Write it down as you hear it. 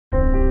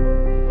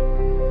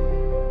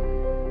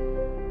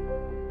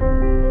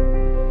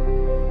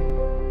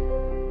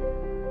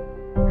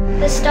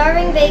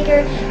starving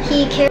baker,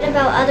 he cared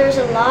about others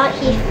a lot.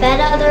 He fed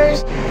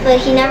others, but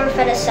he never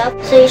fed himself.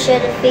 So you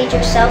should feed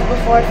yourself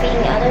before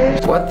feeding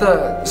others. What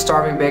the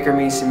starving baker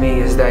means to me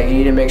is that you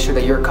need to make sure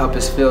that your cup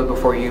is filled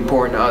before you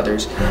pour into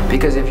others.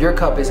 Because if your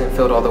cup isn't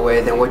filled all the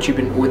way, then what you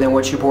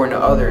pour into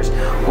others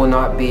will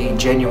not be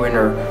genuine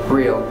or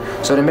real.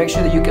 So to make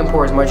sure that you can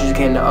pour as much as you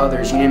can into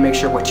others, you need to make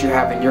sure what you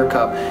have in your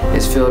cup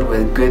is filled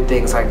with good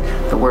things like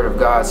the Word of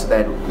God, so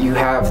that you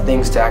have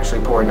things to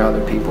actually pour into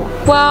other people.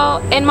 Well,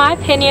 in my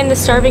opinion, the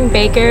starving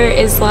baker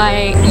is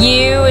like,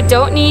 you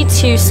don't need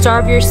to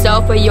starve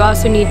yourself, but you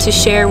also need to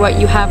share what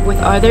you have with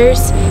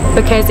others,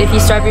 because if you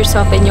starve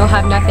yourself, then you'll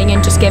have nothing,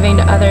 and just giving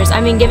to others. I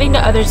mean, giving to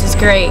others is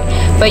great,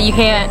 but you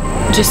can't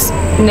just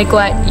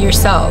neglect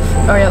yourself,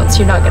 or else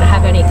you're not going to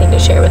have anything to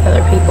share with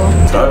other people.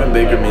 Starving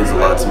baker means a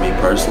lot to me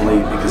personally,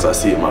 because I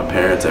see it my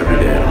parents every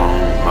day at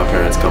home. My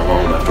parents come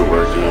home after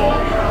working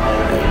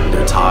and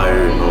they're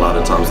tired, and a lot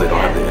of times they don't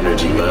have the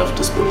energy left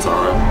to spend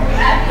time.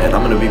 And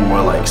I'm going to be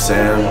more like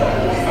Sam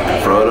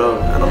and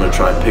Frodo, and I'm going to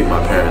try and pick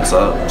my parents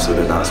up so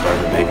they're not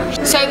starving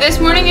bakers. So this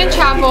morning in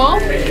chapel,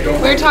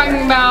 we were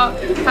talking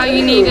about how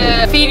you need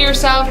to feed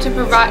yourself to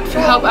provide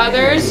to help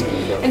others.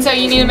 And so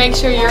you need to make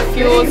sure you're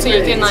fueled so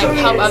you can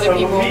help other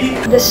people.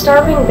 The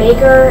starving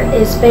baker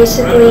is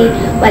basically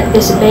like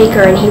this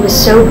baker, and he was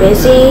so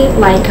busy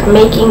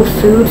making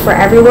food for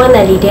everyone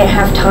that he didn't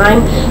have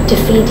time to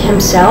feed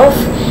himself.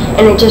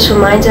 And it just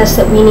reminds us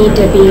that we need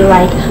to be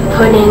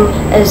putting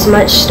as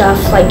much stuff,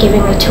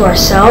 giving it to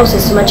ourselves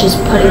as much as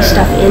putting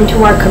stuff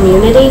into our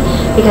community,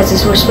 because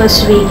as we're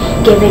supposed to be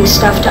giving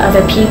stuff to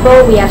other people,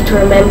 we have to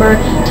remember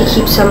to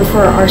keep some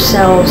for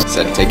ourselves.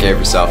 Said take care of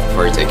yourself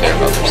before you take care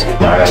of others.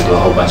 I gotta do a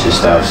whole bunch of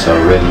stuff, so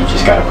really you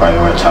just gotta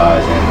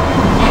prioritize and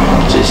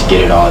just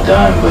get it all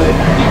done, but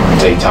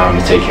take time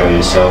to take care of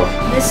yourself.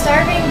 The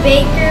starving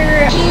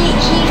baker, he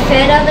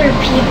fed other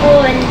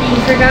people and he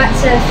forgot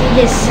to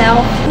feed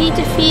himself. I need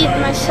to feed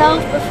myself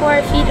before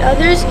I feed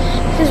others,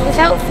 because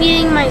without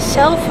feeding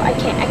myself, I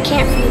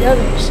can't feed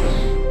others.